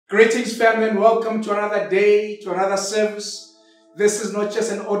Greetings, family, and welcome to another day, to another service. This is not just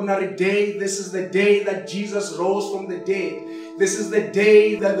an ordinary day. This is the day that Jesus rose from the dead. This is the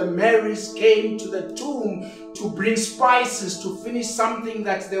day that the Marys came to the tomb to bring spices to finish something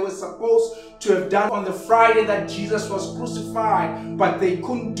that they were supposed to have done on the Friday that Jesus was crucified, but they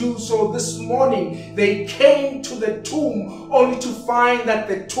couldn't do so. This morning they came to the tomb only to find that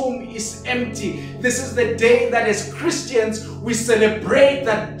the tomb is empty. This is the day that as Christians we celebrate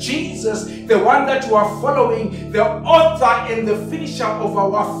that Jesus, the one that we are following, the author and the finisher of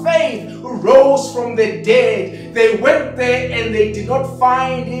our faith, rose from the dead. They went there and they did not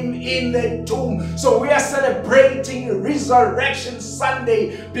find him in the tomb. So we are celebrating Resurrection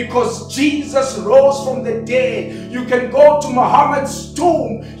Sunday because Jesus rose from the dead. You can go to Muhammad's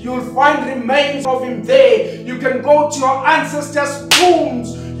tomb, you will find remains of him there. You can go to your ancestors'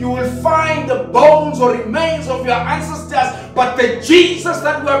 tombs, you will find the bones or remains of your ancestors. But the Jesus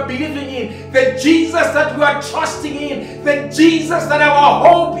that we are believing in, the Jesus that we are trusting in, the Jesus that our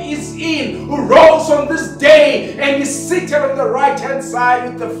hope is in, who rose on this day and is seated on the right hand side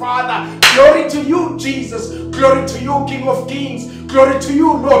with the Father. Glory to you, Jesus. Glory to you, King of Kings. Glory to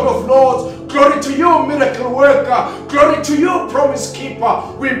you, Lord of Lords. Glory to you, miracle worker. Glory to you, promise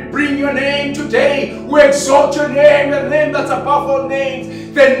keeper. We bring your name today. We exalt your name, the name that's above all names.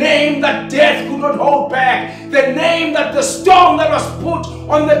 The name that death could not hold back. The name that the stone that was put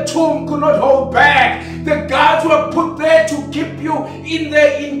on the tomb could not hold back. The guards were put there to keep you in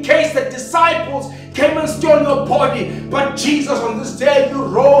there in case the disciples came and stole your body. But Jesus, on this day, you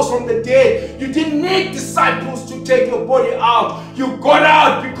rose from the dead. You didn't need disciples to take your body out. You got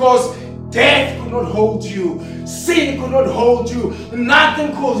out because death could not hold you. Sin could not hold you. Nothing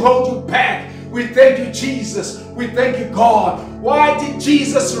could hold you back. We thank you, Jesus. We thank you, God. Why did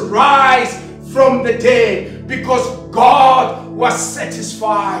Jesus rise from the dead? Because God was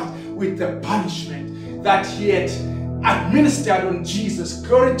satisfied with the punishment that he had administered on Jesus.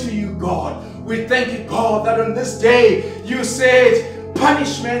 Glory to you, God. We thank you, God, that on this day you said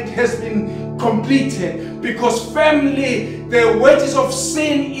punishment has been completed, because family, the wages of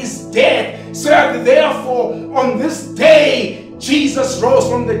sin is death. So therefore, on this day, Jesus rose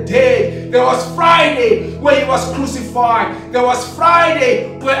from the dead. There was Friday where he was crucified. There was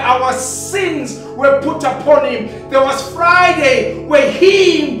Friday where our sins were put upon him. There was Friday where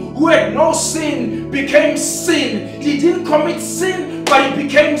him who had no sin became sin. He didn't commit sin, but he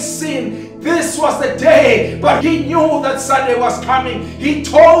became sin. This was the day, but he knew that Sunday was coming. He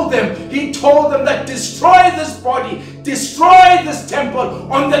told them that destroy this body, destroy this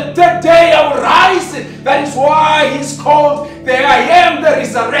temple. On the third day I will rise it. That is why he's called the I am the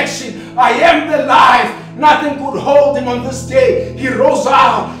resurrection. I am the life. Nothing could hold him on this day. He rose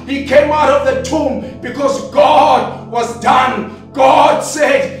out. He came out of the tomb because God was done. God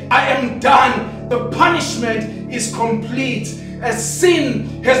said, I am done. The punishment is complete. As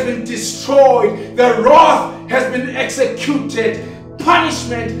sin has been destroyed, the wrath has been executed,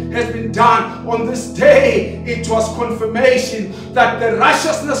 punishment has been done. On this day, it was confirmation that the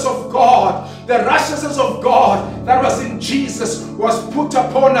righteousness of God, that was in Jesus was put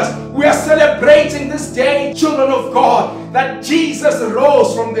upon us. We are celebrating this day, children of God, that Jesus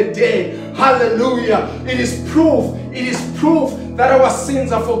rose from the dead. Hallelujah. It is proof that our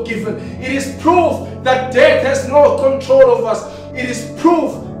sins are forgiven. It is proof that death has no control over us. It is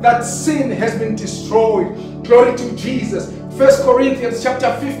proof that sin has been destroyed. Glory to Jesus. 1 Corinthians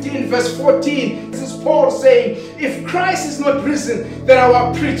chapter 15 verse 14. This is Paul saying, if Christ is not risen, then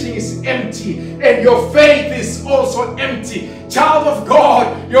our preaching is empty and your faith is also empty. Child of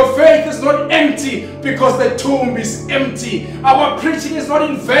God, your faith is not empty because the tomb is empty. Our preaching is not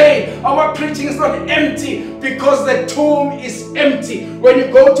in vain. Our preaching is not empty because the tomb is empty. When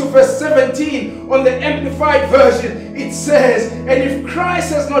you go to verse 17 on the Amplified Version, it says, and if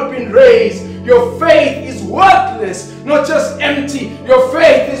Christ has not been raised, your faith is worthless, not just empty. Your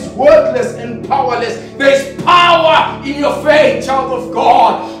faith is worthless and powerless. There is power in your faith, child of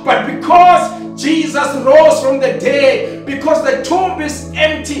God. But because Jesus rose from the dead, because the tomb is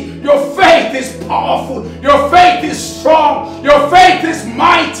empty, your faith is powerful. Your faith is strong. Your faith is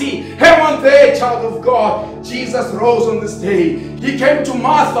mighty. Heaven there, child of God. Jesus rose on this day. He came to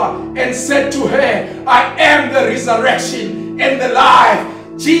Martha and said to her, I am the resurrection and the life.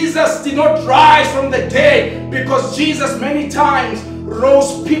 Jesus did not rise from the dead because Jesus many times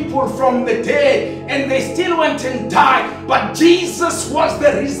rose people from the dead and they still went and died. But Jesus was the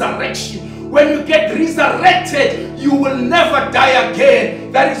resurrection. When you get resurrected, you will never die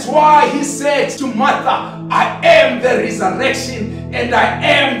again. That is why he said to Martha, I am the resurrection and I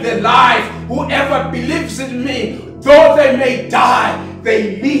am the life. Whoever believes in me, though they may die,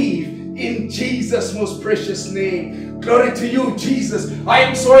 they live in Jesus' most precious name. Glory to you, Jesus. I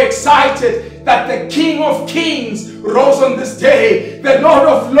am so excited that the King of Kings rose on this day. The Lord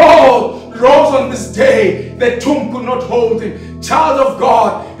of Lords rose on this day. The tomb could not hold him. Child of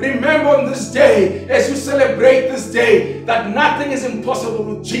God, remember on this day, as you celebrate this day, that nothing is impossible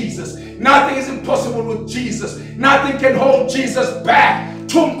with Jesus. Nothing is impossible with Jesus. Nothing can hold Jesus back.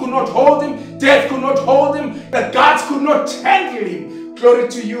 Tomb could not hold him. Death could not hold him. The gods could not handle him. Glory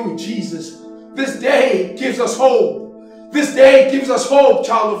to you, Jesus. This day gives us hope. This day gives us hope,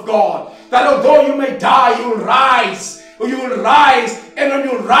 child of God, that although you may die, you will rise. You will rise, and when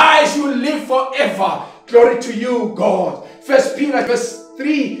you rise, you will live forever. Glory to you, God. 1 Peter verse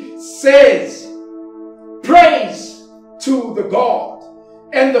 3 says, praise to the God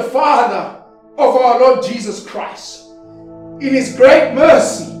and the Father of our Lord Jesus Christ. In his great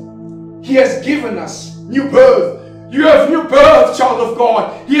mercy, he has given us new birth. You have new birth, child of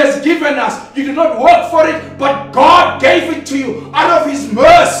God. He has given us. You did not work for it, but God gave it to you out of his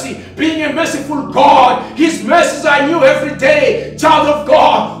mercy. Being a merciful God, his mercies are new every day. Child of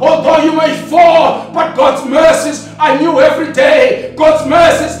God, although you may fall, but God's mercies are new every day. God's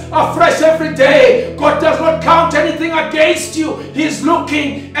mercies are fresh every day. God does not count anything against you. He's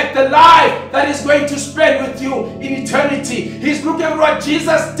looking at the life that is going to spend with you in eternity. He's looking at what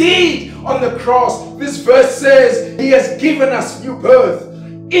Jesus did on the cross. This verse says he has given us new birth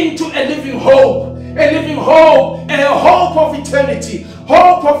into a living hope, and a hope of eternity.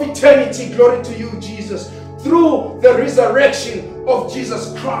 Hope of eternity. Glory to you, Jesus, through the resurrection of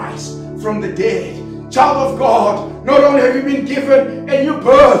Jesus Christ from the dead. Child of God, not only have you been given a new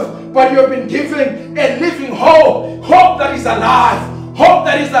birth, but you have been given a living hope. Hope that is alive. Hope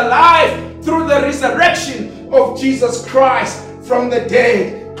that is alive through the resurrection of Jesus Christ from the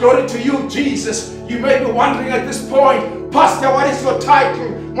dead. Glory to you, Jesus. You may be wondering at this point, Pastor, what is your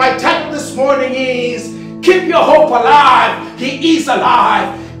title? My title this morning is Keep Your Hope Alive. He is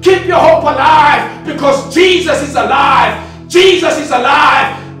alive. Keep your hope alive, because Jesus is alive. Jesus is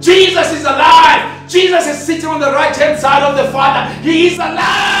alive. Jesus is alive. Jesus is sitting on the right hand side of the Father. He is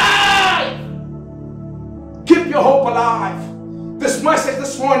alive. Keep your hope alive. This message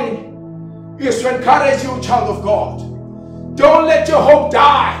this morning is to encourage you, child of God. Don't let your hope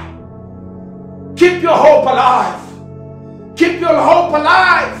die. Keep your hope alive. Keep your hope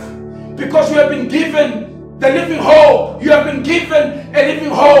alive, because you have been given the living hope. You have been given a living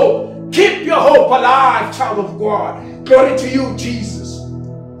hope. Keep your hope alive, child of God. Glory to you, Jesus.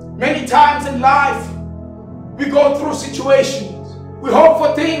 Many times in life, we go through situations. We hope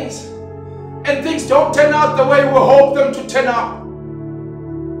for things, and things don't turn out the way we hope them to turn out.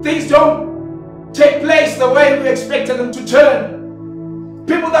 Things don't take place the way we expected them to turn.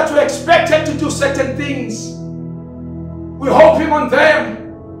 People that we expected to do certain things, we're hoping on them,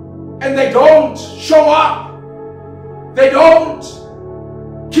 and they don't show up. They don't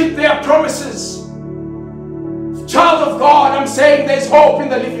keep their promises. Child of God, I'm saying there's hope in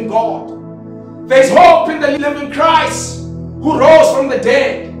the living God. There's hope in the living Christ who rose from the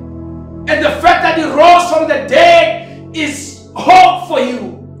dead. And the fact that he rose from the dead is hope for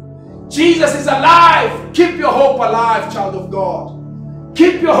you. Jesus is alive. Keep your hope alive, child of God.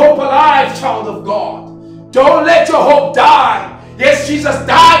 Keep your hope alive, child of God. Don't let your hope die. Yes, Jesus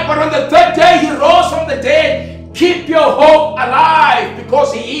died, but on the third day he rose from the dead. Keep your hope alive,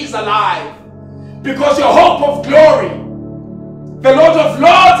 because he is alive. Because your hope of glory, the Lord of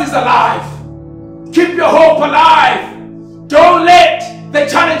Lords, is alive. Keep your hope alive. Don't let the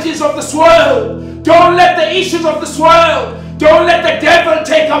challenges of this world, don't let the issues of this world, don't let the devil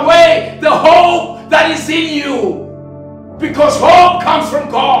take away the hope that is in you. Because hope comes from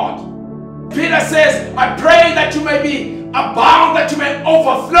God. Peter says, I pray that you may be abound, that you may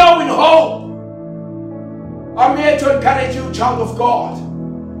overflow in hope. I'm here to encourage you, child of God,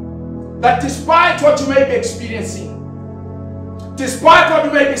 that despite what you may be experiencing, despite what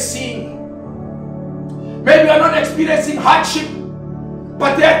you may be seeing, maybe you're not experiencing hardship,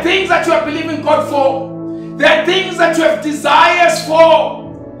 but there are things that you are believing God for. There are things that you have desires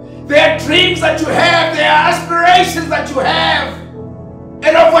for. There are dreams that you have. There are aspirations that you have.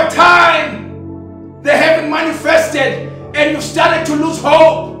 And over time, they haven't manifested, and you've started to lose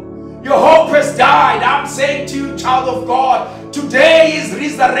hope. Your hope has died. I'm saying to you, child of God, today is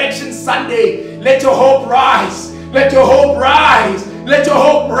Resurrection Sunday. Let your hope rise. Let your hope rise. Let your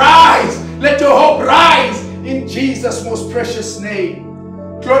hope rise. Let your hope rise in Jesus' most precious name.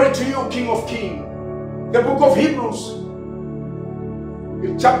 Glory to you, King of Kings. The book of Hebrews,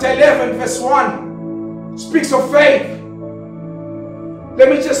 in chapter 11, verse 1, speaks of faith. Let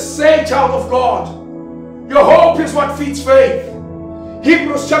me just say, child of God, your hope is what feeds faith.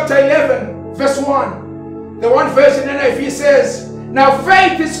 Hebrews chapter 11, verse 1. The one version NIV says, now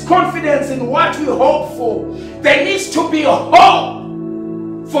faith is confidence in what we hope for. There needs to be a hope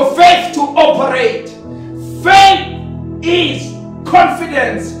for faith to operate. Faith is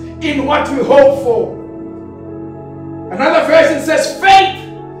confidence in what we hope for. Another version says faith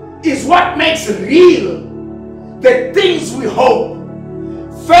is what makes real the things we hope.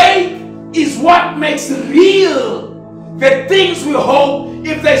 Faith is what makes real the things we hope.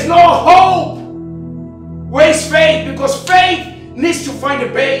 If there's no hope, where's faith? Because faith needs to find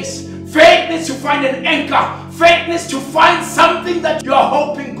a base. Faith needs to find an anchor. Faith needs to find something that you are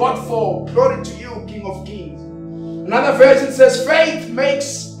hoping God for. Glory to you, King of Kings. Another version says faith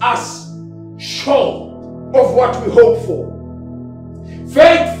makes us sure of what we hope for.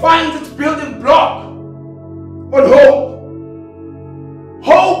 Faith finds its building block on hope.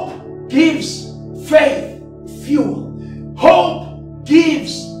 Hope gives faith fuel. Hope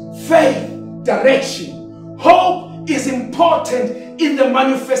gives faith direction. Hope is important in the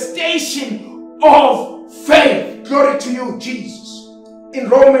manifestation of faith. Glory to you, Jesus. In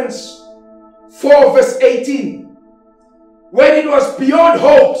Romans 4 verse 18, when it was beyond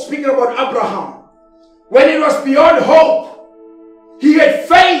hope, speaking about Abraham, when it was beyond hope, he had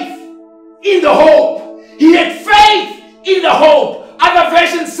faith in the hope. He had faith in the hope. Other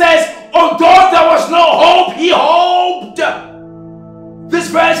version says, although there was no hope, he hoped. This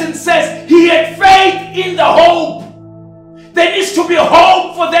version says he had faith in the hope. There needs to be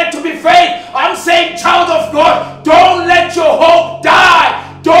hope for there to be faith. I'm saying, child of God, don't let your hope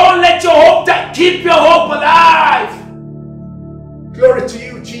die. Don't let your hope die. Keep your hope alive. Glory to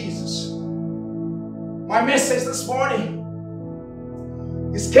you, Jesus. My message this morning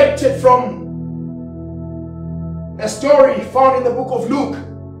is captured from a story found in the book of Luke.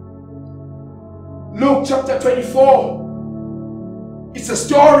 Luke chapter 24. It's a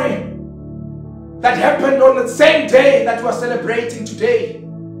story that happened on the same day that we're celebrating today.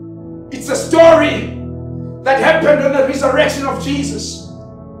 It's a story that happened on the resurrection of Jesus.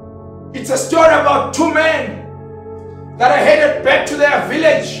 It's a story about two men that are headed back to their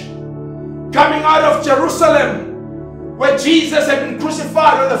village, coming out of Jerusalem, where Jesus had been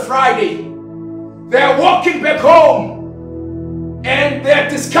crucified on the Friday. They are walking back home and they're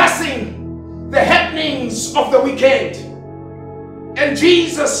discussing the happenings of the weekend. And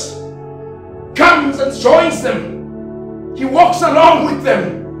Jesus comes and joins them. He walks along with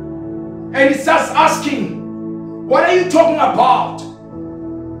them and he starts asking, what are you talking about?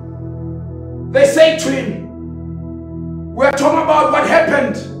 They say to him, we're talking about what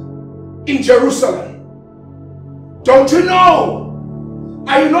happened in Jerusalem. Don't you know?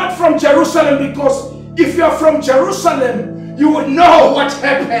 Are you not from Jerusalem? Because if you're from Jerusalem, you would know what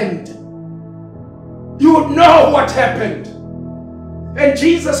happened. You would know what happened. And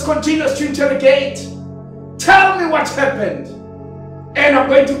Jesus continues to interrogate. Tell me what happened. And I'm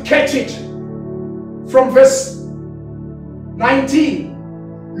going to catch it from verse 19.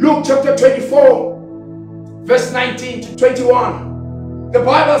 Luke chapter 24, verse 19 to 21. The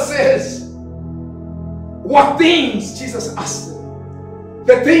Bible says, what things? Jesus asked them.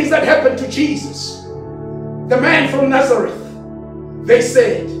 The things that happened to Jesus, the man from Nazareth. They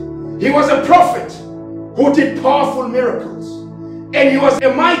said, he was a prophet who did powerful miracles. And he was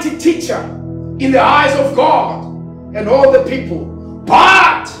a mighty teacher in the eyes of God and all the people.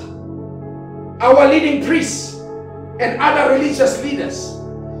 But our leading priests and other religious leaders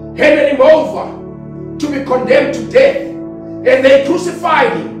handed him over to be condemned to death. And they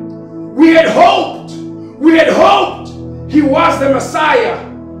crucified him. We had hoped he was the Messiah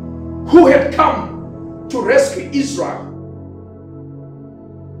who had come to rescue Israel.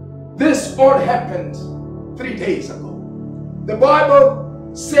 This all happened 3 days ago. The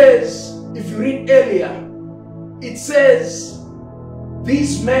Bible says, if you read earlier, it says,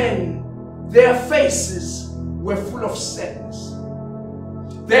 these men, their faces were full of sadness.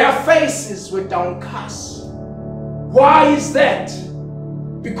 Their faces were downcast. Why is that?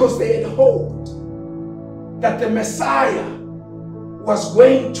 Because they had hoped that the Messiah was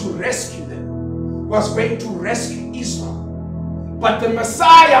going to rescue them, was going to rescue Israel. But the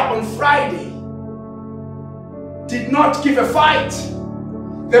Messiah on Friday did not give a fight.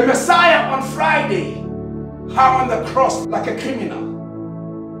 The Messiah on Friday hung on the cross like a criminal.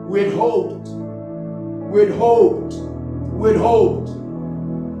 We had hoped. We had hoped. We had hoped.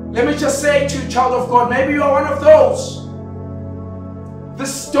 Let me just say to you, child of God, maybe you are one of those.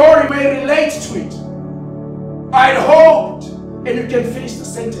 This story may relate to it. I had hoped, and you can finish the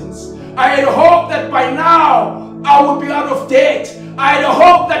sentence. I had hoped that by now I would be out of debt. I had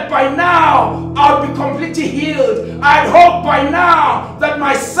hoped that by now I'll be completely healed. I had hoped by now that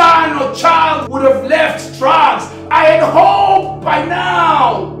my son or child would have left drugs. I had hoped by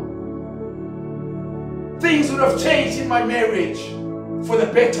now things would have changed in my marriage for the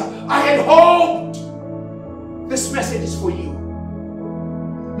better. I had hoped. This message is for you.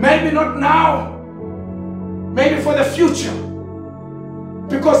 Maybe not now, maybe for the future,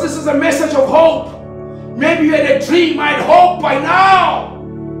 because this is a message of hope. Maybe you had a dream. I had hoped by now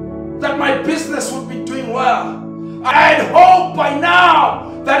that my business would be doing well. I had hoped by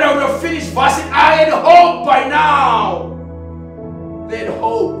now that I would have finished varsity. I had hoped by now. They had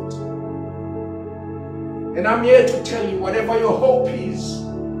hoped. And I'm here to tell you, whatever your hope is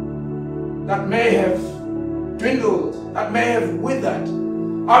that may have dwindled, that may have withered,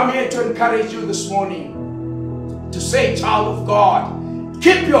 I'm here to encourage you this morning to say, child of God,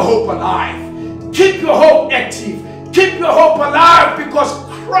 keep your hope alive. Keep your hope active. Keep your hope alive, because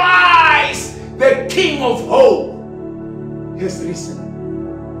Christ, the King of hope, has risen.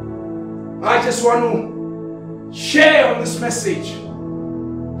 I just want to share on this message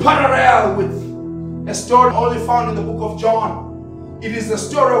parallel with a story only found in the book of John. It is the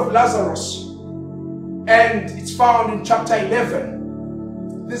story of Lazarus, and it's found in chapter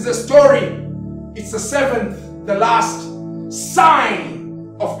 11. This is a story, it's the seventh, the last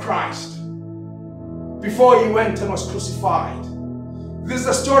sign of Christ before he went and was crucified. This is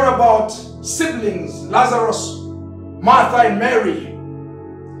a story about siblings, Lazarus, Martha and Mary.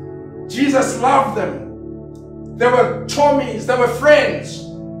 Jesus loved them. They were chummies, they were friends.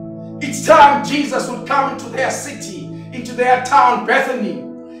 Each time Jesus would come into their city, into their town, Bethany,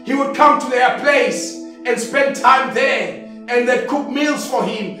 he would come to their place and spend time there, and they'd cook meals for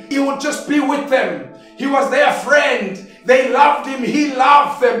him. He would just be with them. He was their friend. They loved him. He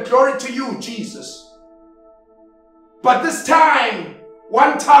loved them. Glory to you, Jesus. But this time,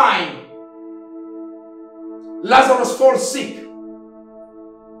 one time, Lazarus falls sick.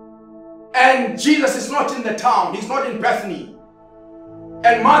 And Jesus is not in the town. He's not in Bethany.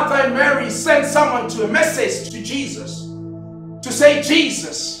 And Martha and Mary sent someone to a message to Jesus to say,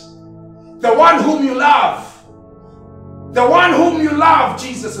 Jesus, the one whom you love,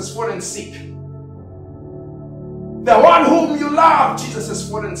 Jesus has fallen sick. The one whom you love, Jesus has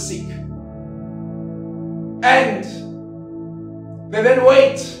fallen sick. And they then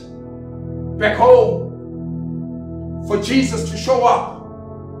wait back home for Jesus to show up.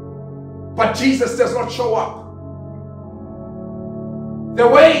 But Jesus does not show up. They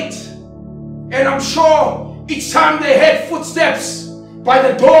wait, and I'm sure each time they heard footsteps by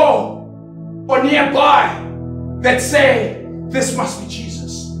the door or nearby that say, this must be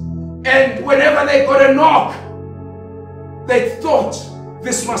Jesus. And whenever they got a knock, they thought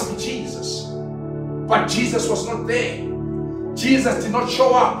this must be Jesus. But Jesus was not there. Jesus did not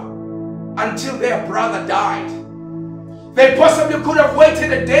show up until their brother died. They possibly could have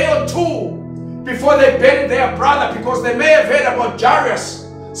waited a day or two before they buried their brother, because they may have heard about Jairus,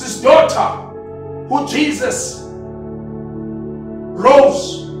 his daughter, who Jesus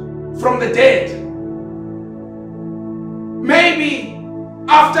rose from the dead. Maybe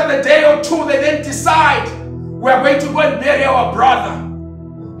after the day or two, they then decide, we're going to go and bury our brother.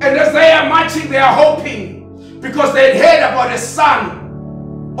 And as they are marching, they are hoping, because they had heard about a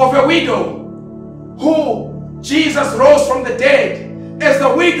son of a widow who Jesus rose from the dead. As the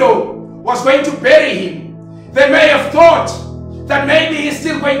widow was going to bury him, they may have thought that maybe he's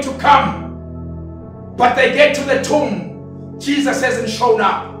still going to come. But they get to the tomb, Jesus hasn't shown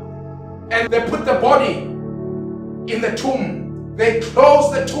up. And they put the body in the tomb. They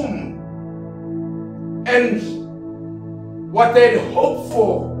close the tomb. And what they'd hoped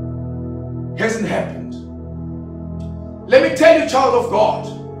for hasn't happened. Let me tell you, child of God,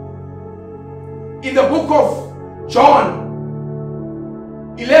 in the book of John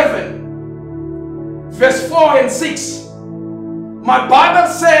 11, verse 4 and 6, my Bible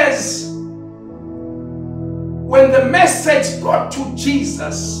says, when the message got to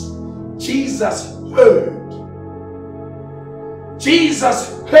Jesus, Jesus heard. Jesus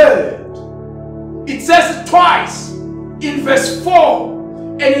heard. It says it twice in verse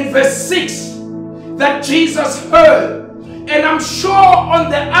 4 and in verse 6 that Jesus heard. And I'm sure on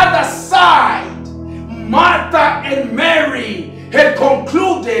the other side, Martha and Mary had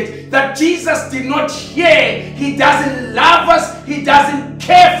concluded that Jesus did not hear. He doesn't love us. He doesn't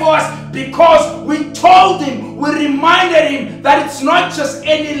care for us, because we told him, we reminded him that it's not just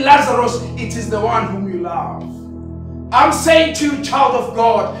any Lazarus, it is the one whom you love. I'm saying to you, child of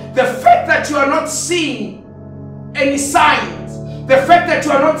God, the fact that you are not seeing any signs, the fact that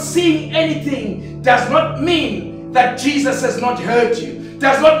you are not seeing anything does not mean that Jesus has not heard you.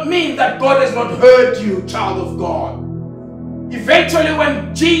 Does not mean that God has not heard you, child of God. Eventually,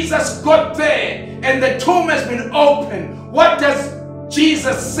 when Jesus got there and the tomb has been opened, what does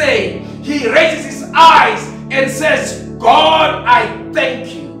Jesus say? He raises his eyes and says, God, I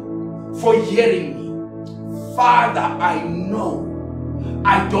thank you for hearing me. Father, I know.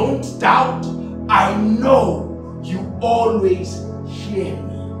 I don't doubt. I know you always hear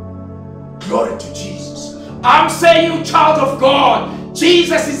me. Glory to Jesus. I'm saying, you child of God,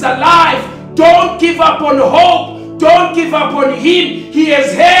 Jesus is alive. Don't give up on hope. Don't give up on him. He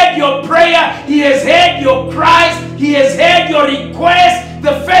has heard your prayer. He has heard your cries. He has heard your request.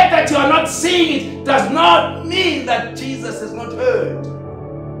 The fact that you are not seeing it does not mean that Jesus has not heard.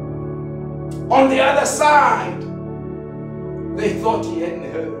 On the other side, they thought he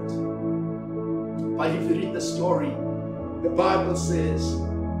hadn't heard. But if you read the story, the Bible says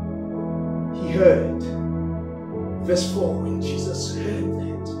he heard. Verse 4, when Jesus heard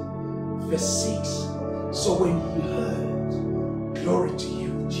that. Verse 6, so when he heard, glory to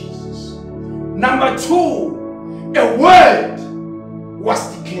you, Jesus. Number 2, a word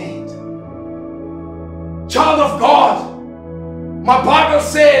was declared. Child of God, my Bible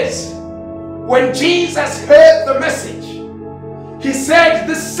says, when Jesus heard the message, he said,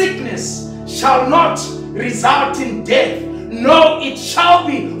 this sickness shall not result in death. No, it shall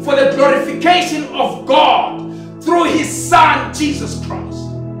be for the glorification of God through his Son, Jesus Christ.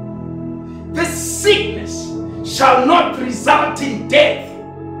 This sickness shall not result in death.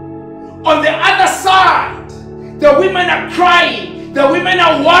 On the other side, the women are crying, the women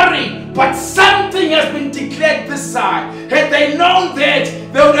are worried, but something has been declared this side. Had they known that,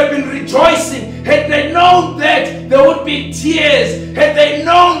 they would have been rejoicing. Had they known that, there would be tears. Had they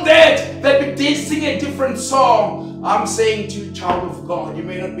known that, they'd be singing a different song. I'm saying to you, child of God, you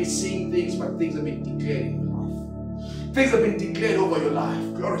may not be seeing things, but things have been declared in your life. Things have been declared over your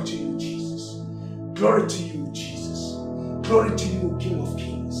life. Glory to you, Jesus. Glory to you, Jesus. Glory to you, King of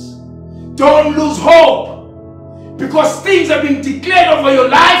Kings. Don't lose hope. Because things have been declared over your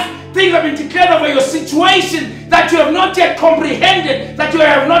life. Things have been declared over your situation that you have not yet comprehended, that you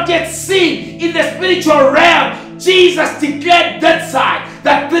have not yet seen in the spiritual realm. Jesus declared that side,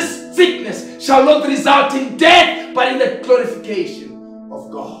 that this sickness shall not result in death, but in the glorification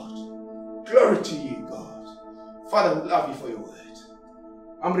of God. Glory to you, God. Father, we love you for your word.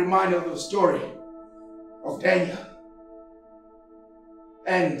 I'm reminded of the story of Daniel.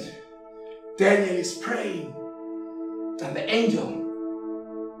 And Daniel is praying, and the angel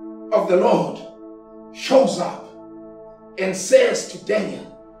of the Lord shows up and says to Daniel,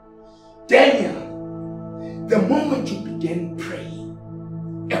 Daniel, the moment you began praying,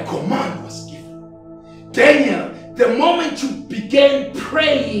 a command was given. Daniel, the moment you began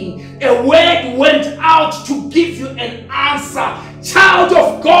praying, a word went out to give you an answer. Child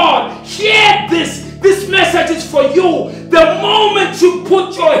of God, hear this. This message is for you. The moment you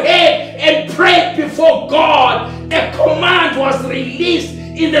put your head and prayed before God, a command was released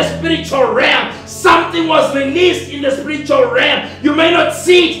in the spiritual realm. Something was released in the spiritual realm. You may not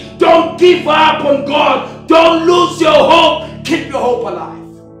see it. Don't give up on God. Don't lose your hope. Keep your hope alive.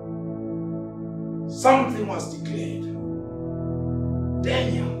 Something was declared.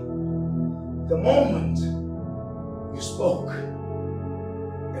 Daniel, the moment you spoke,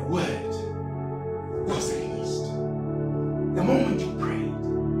 a word was released. The moment you prayed,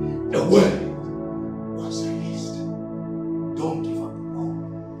 a word was released. Don't give up on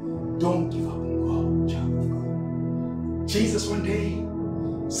God. Don't give up on God, child of God. Jesus one day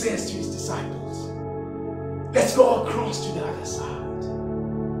says to his disciples, let's go across to the other side.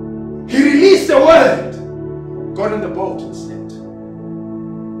 He released the word, got in the boat and slept.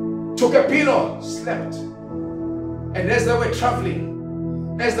 Took a pillow, slept. And as they were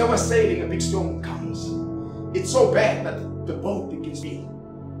traveling, as they were sailing, a big storm comes. It's so bad that the boat begins to fill.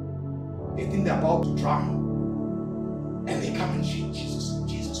 They think they're about to drown. And they come and shake Jesus.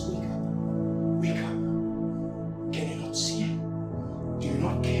 Jesus, wake up. Wake up. Can you not see? Do you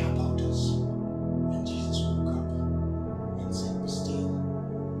not care about us? And Jesus woke up and said, be still.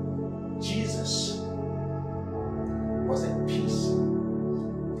 Jesus was at peace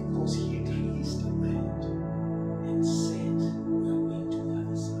because he had released the word and said, we are going to the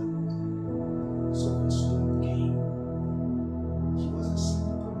other side. So when storm came, he was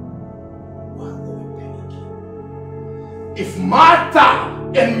asleep while they were panicking. If Martha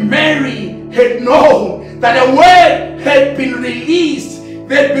and Mary had known that a word had been released,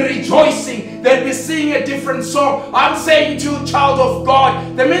 they'd be rejoicing, they'd be singing a different song. I'm saying to you, child of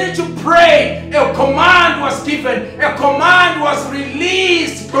God, the minute you pray, a command was given, a command was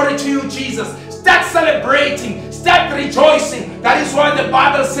released. Glory to you, Jesus. Start celebrating. Start rejoicing. That is why the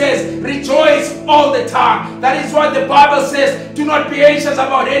Bible says, rejoice all the time. That is why the Bible says, do not be anxious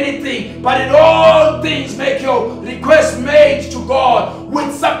about anything, but in all things make your request made to God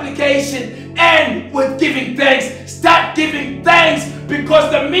with supplication and with giving thanks. Start giving thanks,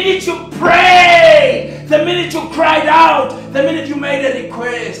 because the minute you prayed, the minute you cried out, the minute you made a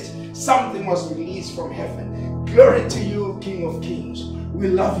request, something was released from heaven. Glory to you, King of Kings. We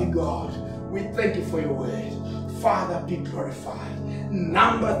love you, God. We thank you for your word. Father, be glorified.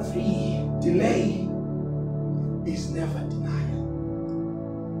 Number 3, delay is never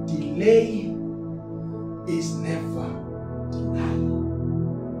denial. Delay is never denial.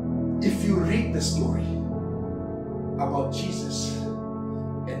 If you read the story about Jesus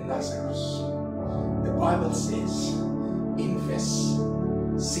and Lazarus, the Bible says in verse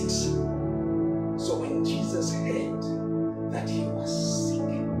 6, so when Jesus heard that he was sick,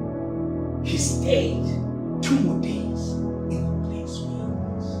 he stayed 2 more days in the place where he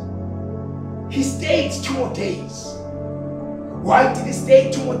was. He stayed 2 more days. Why did he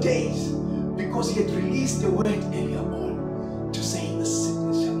stay 2 more days? Because he had released the word earlier on to say the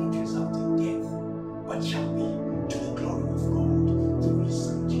sickness shall not result in death, but shall be to the glory of God through his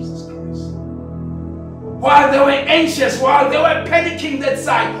Son Jesus Christ. While they were anxious, while they were panicking that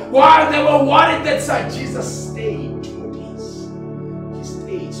side, while they were worried that side, Jesus stayed 2 more days. He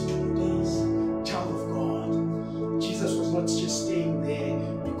stayed 2 more days. Child of God, Jesus was not just staying there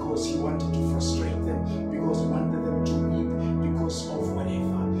because he wanted to frustrate them, because he wanted them to weep, because of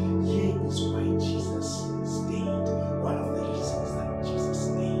whatever. Here is why Jesus stayed. One of the reasons that Jesus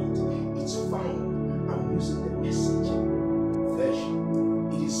stayed, it's found, I'm using the Message version.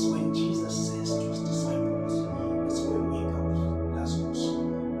 It is when Jesus says to his disciples, let's go and wake up Lazarus.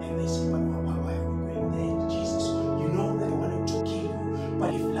 And they say, but why are we going there? Jesus, you know that they wanted to kill you.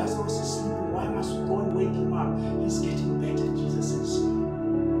 But if Lazarus is sleeping, why must we go and wake him up? He's getting better. Jesus says,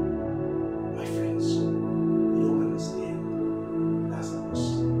 my friends, you don't understand. Lazarus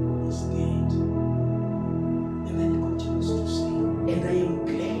is dead. And then he continues to say, and I am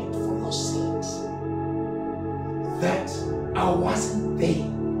glad for your sakes that I wasn't there.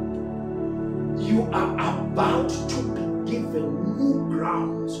 You are about to be given new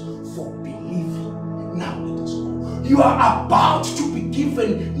grounds for believing. Now let us go. You are about to be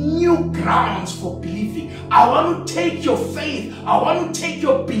given new grounds for believing. I want to take your faith, I want to take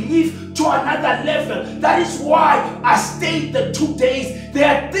your belief to another level. That is why I stayed the 2 days. There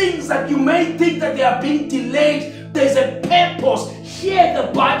are things that you may think that they are being delayed. There's a purpose. Here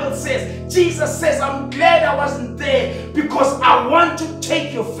the Bible says, Jesus says, I'm glad I wasn't there because I want to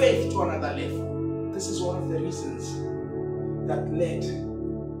take your faith to another level. This is one of the reasons that led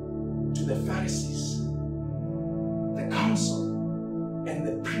to the Pharisees, the council, and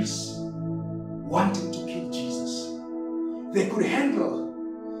the priests wanting to kill Jesus. They could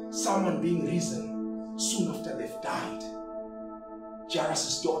handle someone being risen soon after they've died.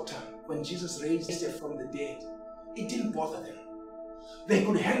 Jairus' daughter, when Jesus raised her from the dead, it didn't bother them. They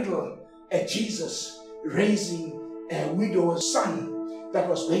could handle a Jesus raising a widow's son that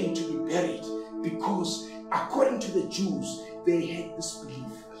was going to be buried, because according to the Jews, they had this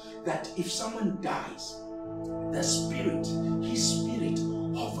belief that if someone dies, the spirit, his spirit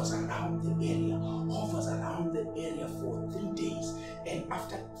hovers around the area for 3 days, and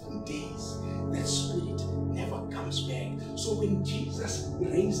after 3 days that spirit never comes back. So when Jesus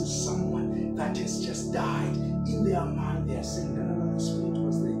raises someone that has just died, in their mind they are saying, no, the spirit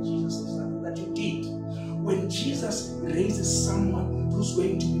was there. Jesus, there's nothing that you did. When Jesus raises someone who's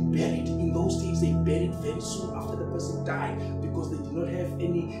going to be buried, in those days they buried very soon after the person died because they did not have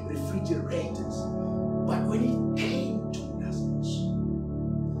any refrigerators. But when it came to Lazarus,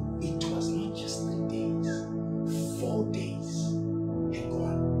 it was not just 3 days, 4 days had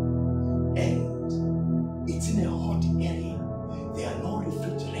gone. And it's in a hot area. There are no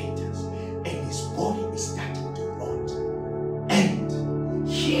refrigerators. And his body is starting to rot. And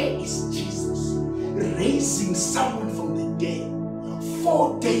here is Jesus raising someone from the dead.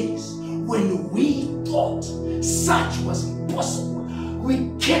 4 days when we thought such was impossible.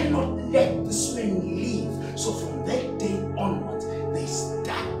 We cannot let this man live. So from that day onwards, they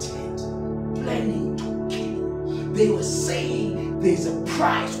started planning to kill him. They were saying there's a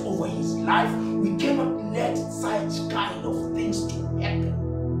price over his life. We cannot let such kind of things to happen.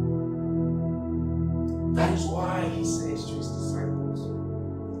 That is why he says to his disciples,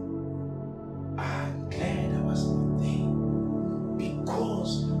 I'm glad I was not there,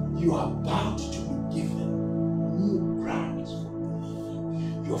 because you are about to be given new grounds for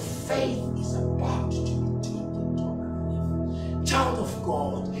believing. Your faith is about to be taken to another level. Child of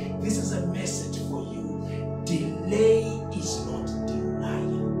God, this is a message for you.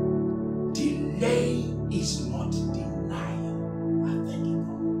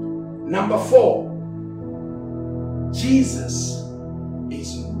 Number 4, Jesus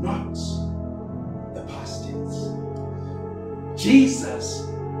is not the past tense. Jesus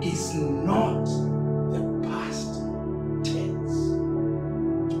is not the past tense.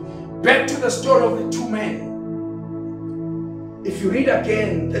 Back to the story of the two men. If you read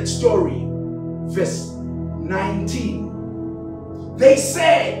again that story, verse 19, they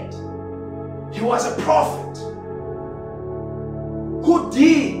said he was a prophet who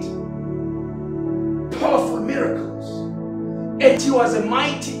did powerful miracles, and he was a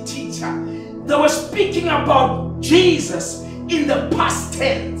mighty teacher. They were speaking about Jesus in the past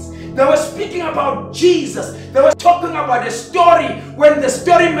tense. They were speaking about Jesus. They were talking about a story when the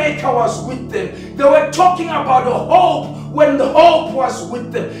story maker was with them. They were talking about a hope when the hope was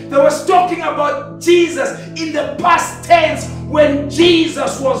with them. They were talking about Jesus in the past tense when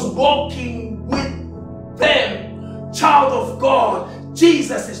Jesus was walking with them. Child of God,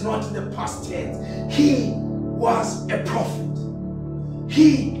 Jesus is not in the past tense. He was a prophet.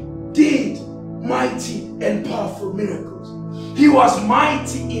 He did mighty and powerful miracles. He was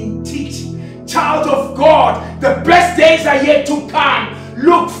mighty in teaching. Child of God, the best days are yet to come.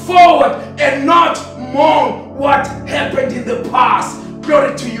 Look forward and not mourn what happened in the past.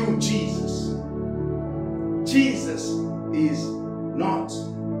 Glory to you, Jesus. Jesus is not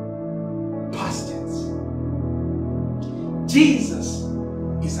past tense. Jesus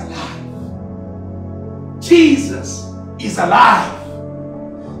is alive. Jesus is alive.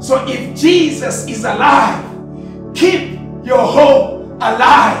 So if Jesus is alive, keep your hope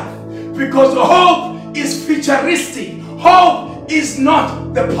alive, because hope is futuristic. Hope is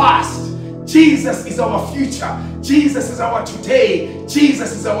not the past. Jesus is our future. Jesus is our today.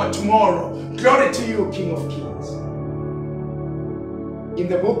 Jesus is our tomorrow. Glory to you, King of Kings. In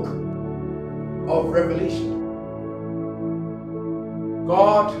the book of Revelation,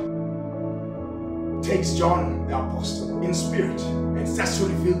 God takes John the Apostle in spirit and starts to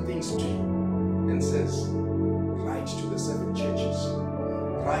reveal things to him and says, write to the 7 churches.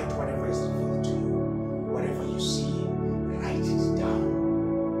 Write whatever is revealed to you. Whatever you see, write it down.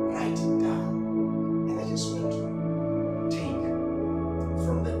 Write it down. And I just want to take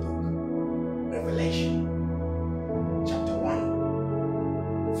from the book, Revelation, chapter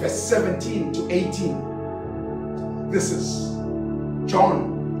 1, verse 17 to 18. This is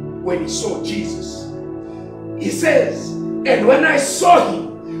John when he saw Jesus. He says, and when I saw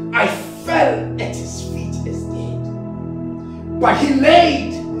him, I fell at his feet as dead. But he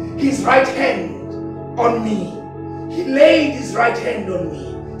laid his right hand on me. He laid his right hand on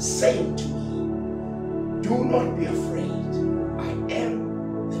me, saying to me, do not be afraid. I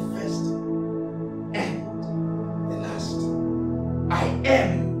am the first and the last. I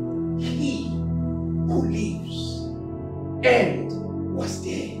am he who lives and was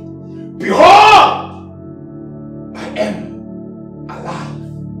dead. Behold, I am alive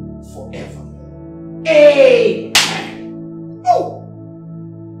forevermore. Amen. Oh,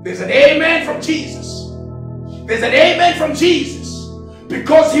 there's an amen from Jesus. There's an amen from Jesus,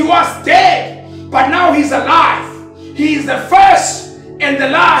 because he was dead, but now he's alive. He is the first and the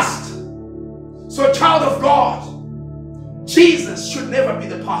last. So, child of God, Jesus should never be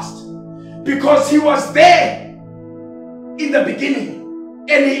the past, because he was there in the beginning,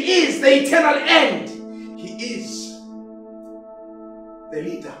 and he is the eternal end. He is the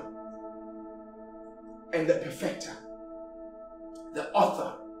leader and the perfecter, the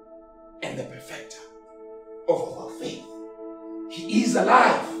author and the perfecter of our faith. He is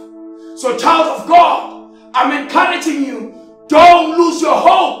alive. So, child of God, I'm encouraging you, don't lose your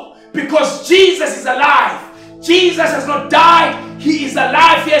hope, because Jesus is alive. Jesus has not died. He is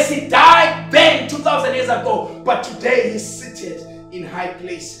alive. Yes, he died then 2,000 years ago, but today he's seated in high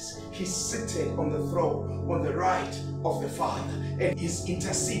places. He's seated on the throne on the right of the Father, and he's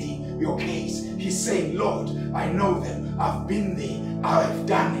interceding your case. He's saying, Lord, I know them. I've been there. I've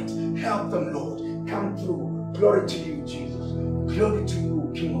done it. Help them, Lord. Come through. Glory to you, Jesus. Glory to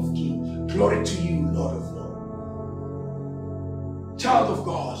you, King of Kings. Glory to you, Lord of Lords. Child of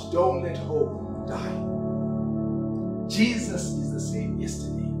God, don't let hope die. Jesus is the same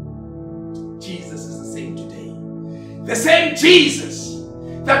yesterday. Jesus is the same today. The same Jesus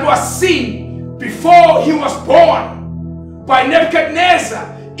that was seen before he was born by Nebuchadnezzar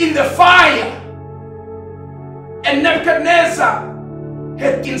in the fire. And Nebuchadnezzar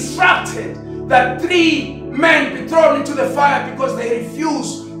had instructed that 3 men be thrown into the fire because they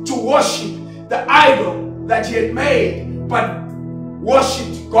refused to worship the idol that he had made, but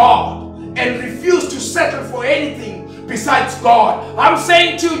worshipped God and refused to settle for anything besides God. I'm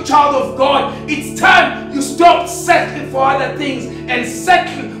saying to you, child of God, it's time you stop settling for other things and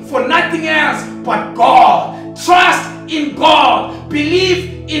settle for nothing else but God. Trust in God.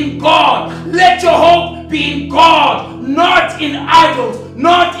 Believe in God. Let your hope be in God, not in idols,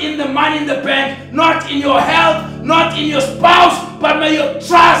 not in the money in the bank, not in your health, not in your spouse, but may your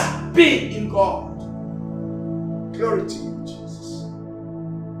trust be in God. Glory to you, Jesus.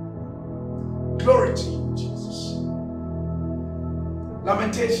 Glory to you, Jesus.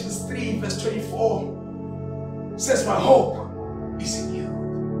 Lamentations 3 verse 24 says, my hope is in you.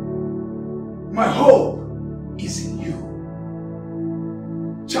 My hope is in you.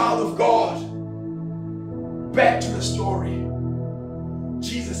 Child of God, back to the story.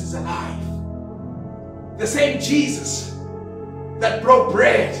 Jesus is alive. The same Jesus that broke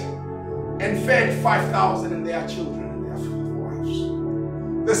bread and fed 5,000 and their children and their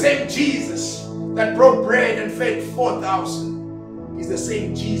wives. The same Jesus that broke bread and fed 4,000 is the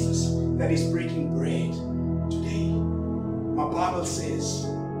same Jesus that is breaking bread today. My Bible says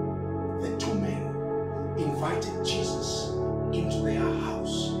the two men invited Jesus into their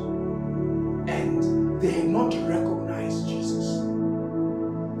house and they had not recognized Jesus.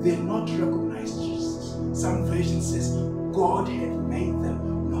 They had not recognized Jesus. Some version says God had made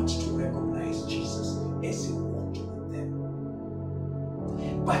them not to recognize Jesus as he walked with them.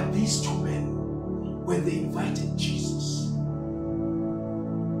 But these two men, when they invited Jesus,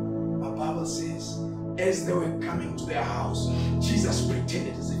 my Bible says, as they were coming to their house, Jesus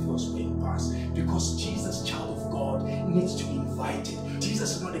pretended as if he was going past, because Jesus, child of God, needs to be invited.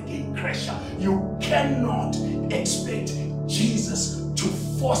 Jesus is not a gate crasher. You cannot expect Jesus to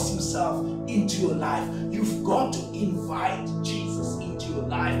force himself into your life. You've got to invite Jesus into your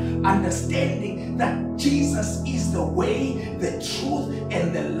life, understanding that Jesus is the way, the truth,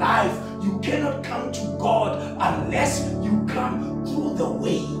 and the life. You cannot come to God unless you come through the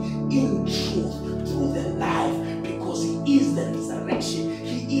way, in truth, through the life, because he is the resurrection,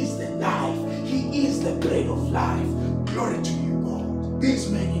 he is the life, he is the bread of life. Glory to you, God. These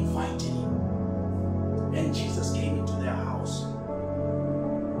men invited him, and Jesus came into their house.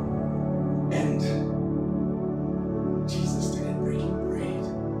 And Jesus started breaking bread.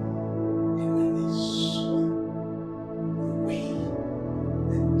 And when they saw the way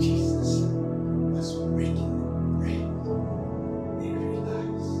that Jesus was breaking the bread, they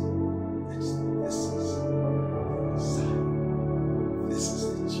realized that this is the Messiah. This is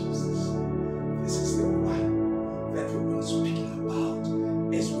the Jesus. This is the one that we've been speaking about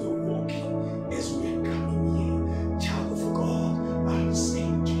as we're walking, as we're coming here. Child of God, I'm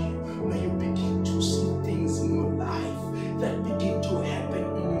saying to you, may you begin to see things in your life that begin to happen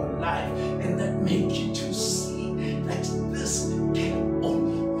in your life and that make you to see that this can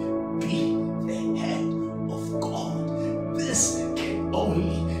only be the hand of God. This can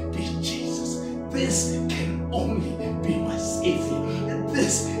only be Jesus. This can only be my Savior.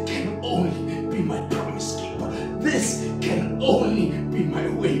 This can only be my promise keeper. This can only be my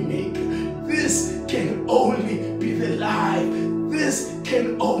way maker. This can only be the life. This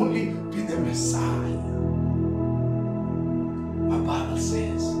can only be the Messiah. My Bible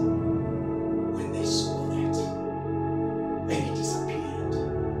says when they saw that, then he disappeared.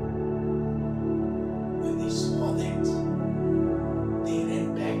 When they saw that, they ran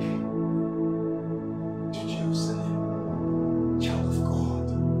back to Jerusalem. Child of God,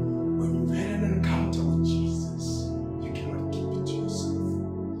 when you've had an encounter with Jesus, you cannot keep it to yourself.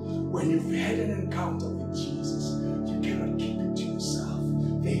 When you've had an encounter with Jesus, you cannot keep it to yourself.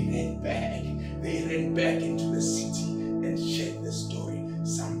 They ran back into the city and shared the story.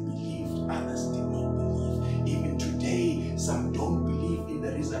 Some believed, others did not believe. Even today, some don't believe in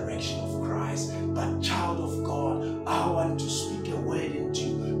the resurrection of Christ. But child of God, I want to speak a word into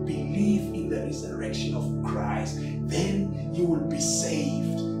you. Believe in the resurrection of Christ. Then you will be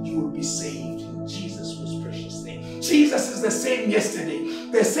saved. You will be saved in Jesus' most precious name. Jesus is the same yesterday.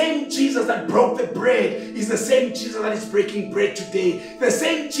 The same Jesus that broke the bread is the same Jesus that is breaking bread today. The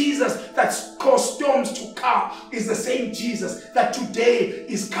same Jesus that caused storms to come is the same Jesus that today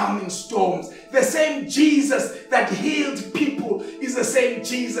is calming storms. The same Jesus that healed people is the same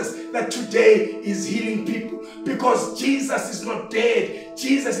Jesus that today is healing people. Because Jesus is not dead.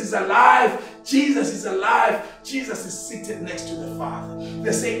 Jesus is alive. Jesus is alive. Jesus is seated next to the Father.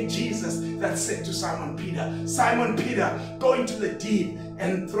 The same Jesus that said to Simon Peter, go into the deep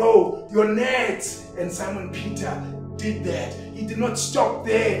and throw your nets. And Simon Peter did that. He did not stop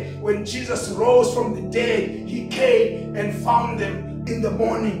there. When Jesus rose from the dead, he came and found them in the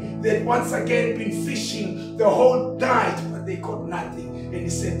morning. They had once again been fishing the whole night, but they caught nothing. And he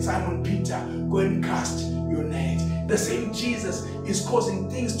said, Simon Peter, go and cast your net. The same Jesus is causing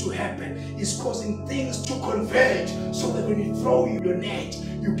things to happen. He's causing things to converge so that when you throw your net,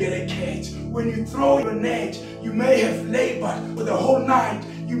 you get a catch. When you throw your net, you may have labored for the whole night.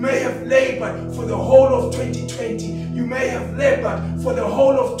 You may have labored for the whole of 2020. You may have labored for the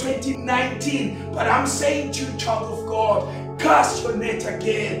whole of 2019. But I'm saying to you, child of God, cast your net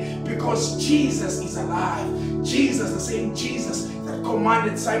again, because Jesus is alive. Jesus, the same Jesus that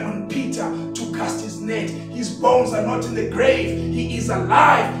commanded Simon Peter to cast his net. His bones are not in the grave. He is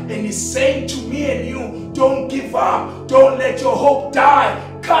alive, and he's saying to me and you, don't give up. Don't let your hope die.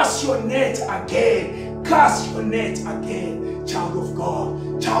 Cast your net again. Cast your net again, child of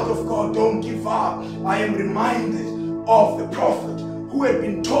God. Child of God, don't give up. I am reminded of the prophet who had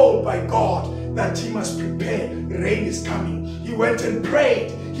been told by God that he must prepare. Rain is coming. He went and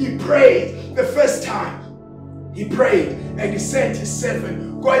prayed. He prayed the first time. He prayed and he sent his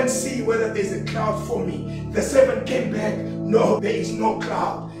servant, go and see whether there's a cloud for me. The servant came back, no, there is no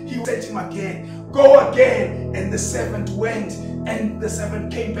cloud. He sent him again, go again. And the servant went, and the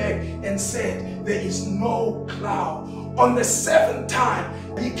servant came back and said, there is no cloud. On the seventh time,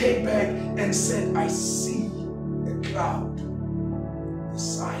 he came back and said, I see a cloud the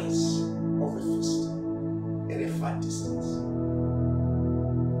size of a fist at a far distance.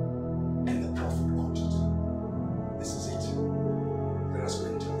 And the prophet got it. This is it. Let us go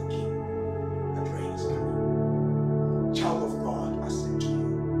and tell the king that rain is coming. Child of God, I say to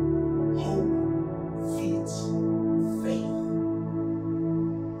you, hope feeds faith.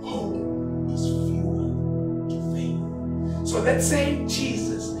 Hope is fuel to faith. So that same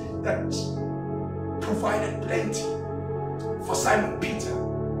Jesus that provided plenty for Simon Peter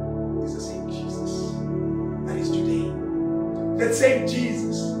is the same Jesus that is today. That same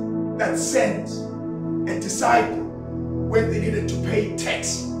Jesus that sent a disciple when they needed to pay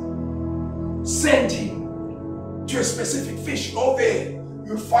tax, sent him to a specific fish. Go there,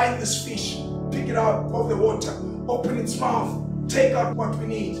 you'll find this fish, pick it out of the water, open its mouth, take out what we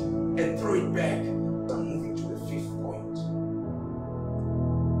need, and throw it back. I'm moving to the fifth point.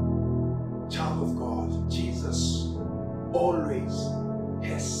 Child of God, Jesus always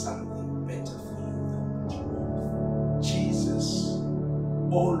has something better for you than what you want. Jesus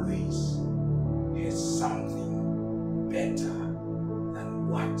always has something better than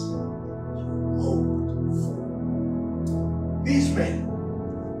what you hoped for. These men,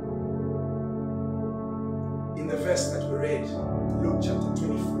 in the verse that we read, Luke chapter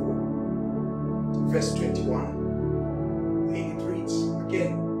 24, verse 21, it reads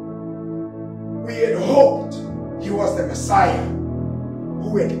again, we had hoped he was the Messiah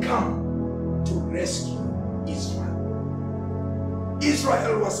who had come to rescue Israel.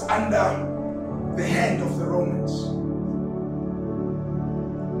 Israel was under the hand of the Romans.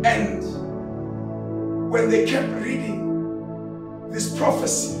 And when they kept reading this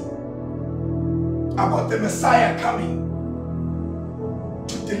prophecy about the Messiah coming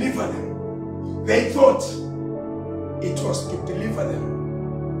to deliver them, they thought it was to deliver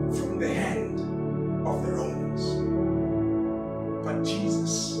them from the hand of the Romans. But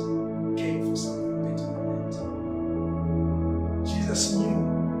Jesus came for something better than that. Jesus knew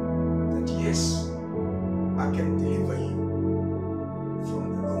that yes, I can deliver you from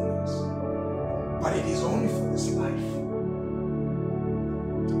the Romans, but it is only for this life.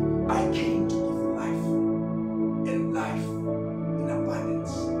 I came to give you life, and life in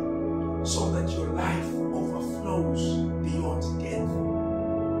abundance, so that your life overflows beyond death.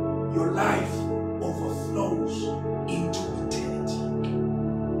 Your life overflows into eternity.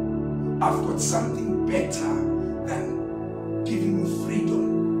 I've got something better than giving you freedom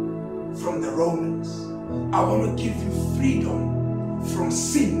from the Romans. I want to give you freedom from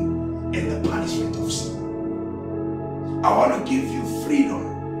sin and the punishment of sin. I want to give you freedom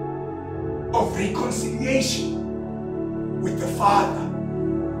of reconciliation with the Father,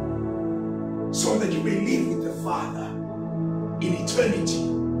 so that you may live with the Father in eternity.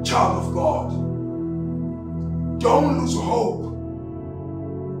 Child of God, don't lose hope.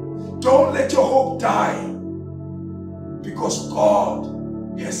 Don't let your hope die, because God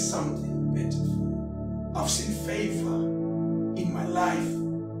has something better for you. I've seen favor in my life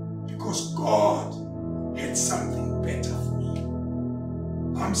because God had something better for me.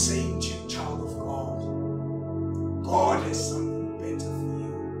 I'm saying to you, child of God, God has something better for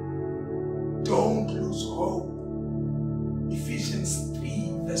you. Don't lose hope. Ephesians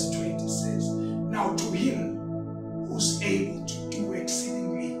 3 verse 20 says, now to him who's able to do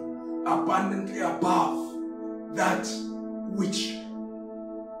exceedingly abundantly above that which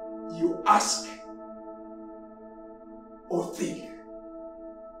you ask or think.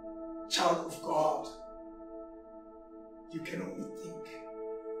 Child of God, You can only think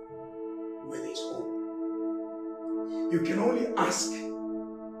where there's hope. You can only ask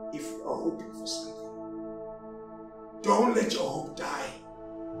if you are hoping for something. Don't let your hope die.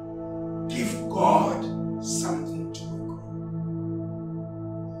 Give God something to work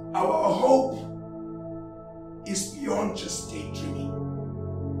on. Our hope is beyond just daydreaming.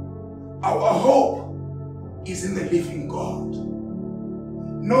 Our hope is in the living God.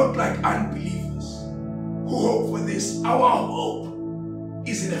 Not like unbelievers who hope for this. Our hope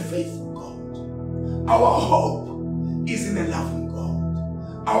is in a faithful God. Our hope is in a loving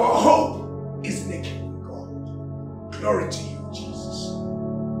God. Our hope is in a caring God. Glory to you, Jesus.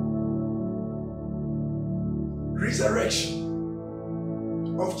 Resurrection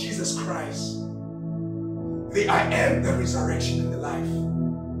of Jesus Christ, the I am the resurrection and the life,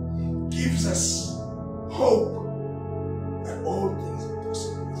 gives us hope that all things are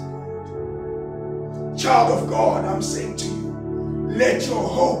possible with God. Child of God, I'm saying to you, let your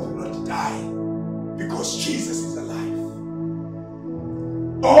hope not die because Jesus is alive.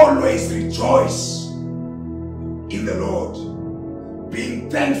 Always rejoice in the Lord, being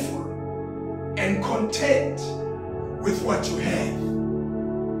thankful and content with what you have.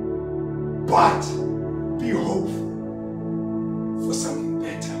 But be hopeful for something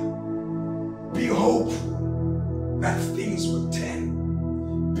better. Be hopeful that things will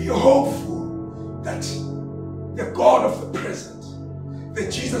turn. Be hopeful that the God of the present, the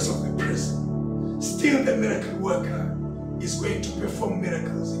Jesus of the present, still the miracle worker, is going to perform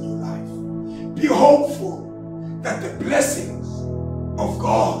miracles in your life. Be hopeful that the blessings of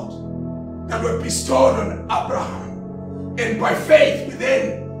God that were bestowed on Abraham, and by faith we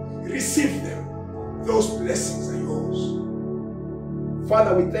then receive them, those blessings are yours.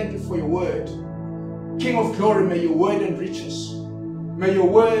 Father, we thank you for your word. King of glory, may your word enrich us. May your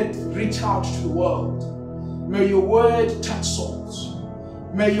word reach out to the world. May your word touch souls.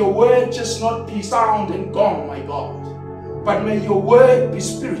 May your word just not be sound and gone, my God, but may your word be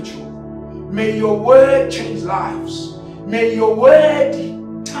spiritual. May your word change lives. May your word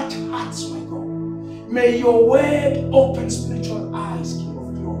touch hearts, my God. May your word open spiritual eyes, King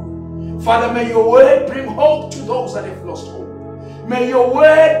of glory. Father, may your word bring hope to those that have lost hope. May your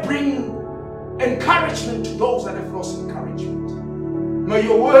word bring encouragement to those that have lost encouragement. May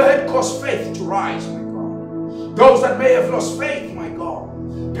your word cause faith to rise, my God. Those that may have lost faith, my God,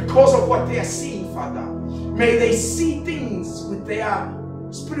 because of what they are seeing, Father, may they see things with their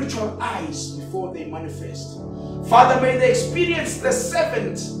spiritual eyes before they manifest. Father, may they experience the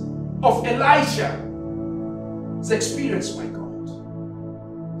servant of Elijah's experience, my God,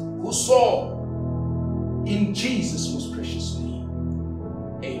 who saw in Jesus' most precious name.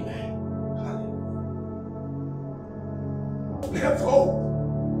 Amen. Hallelujah. Have hope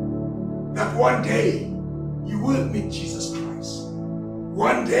that one day you will meet Jesus Christ.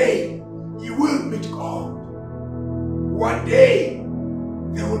 One day you will meet God. One day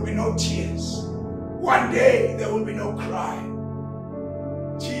there will be no tears. One day there will be no cry.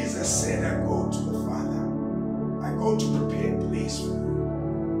 Jesus said, I go to the Father. I go to prepare a place for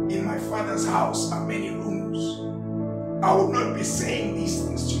you. In my Father's house are many rooms. I would not be saying these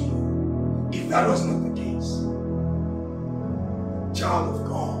things to you if that was not the case. Child of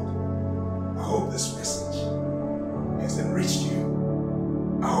God, I hope this message has enriched you.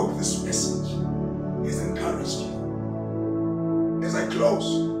 I hope this message has encouraged you. As I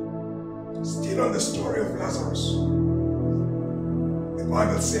close, still on the story of Lazarus, the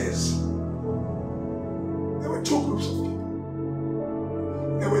Bible says there were two groups of people.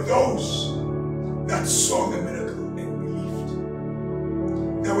 There were those that saw the miracle and believed.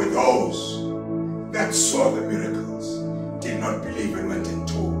 There were those that saw the miracles, did not believe, and went and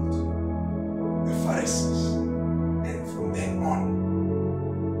told the Pharisees. And from then on,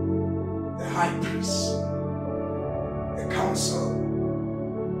 the high priests, the council,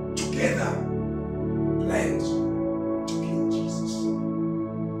 together planned to kill Jesus.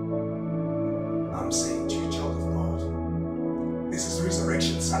 I'm saying to you, child of God, this is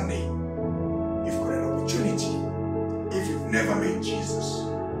Resurrection Sunday. You've got an opportunity. If you've never made Jesus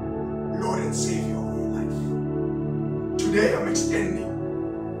Lord and Savior of your life, today I'm extending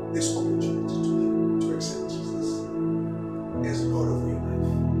this opportunity to you to accept Jesus as Lord of your life.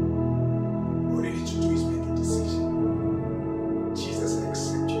 All you need to do is make a decision. Jesus, I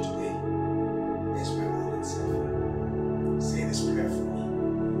accept you today as my Lord and Savior. Say this prayer for me.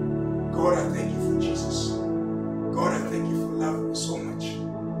 God, I thank you for Jesus. God, I thank you for loving me so much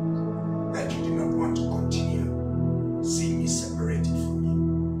that you did not want to continue seeing me separated from you.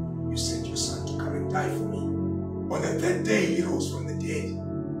 You sent your Son to come and die for me. On the third day, he rose from the dead.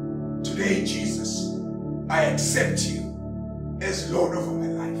 Today, Jesus, I accept you as Lord over my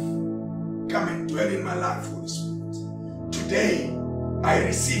life. Come and dwell in my life, Holy Spirit. Today, I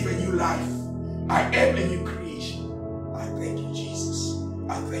receive a new life. I am a new creation. I thank you, Jesus.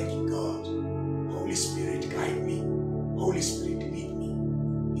 I thank you, God. Holy Spirit, guide me. Holy Spirit, lead me.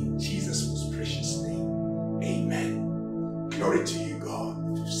 In Jesus' most precious name. Amen. Glory to you,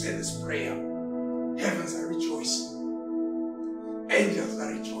 God. If you said this prayer, heavens are rejoicing. Angels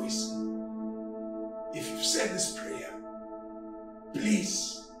are rejoicing. If you said this prayer,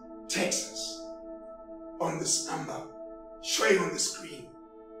 please text us on this number showing on the screen.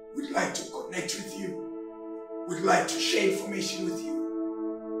 We'd like to connect with you. We'd like to share information with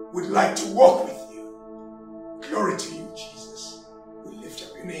you. We'd like to walk with you. Glory to you, Jesus. We lift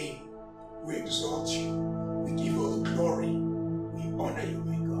up your name. We exalt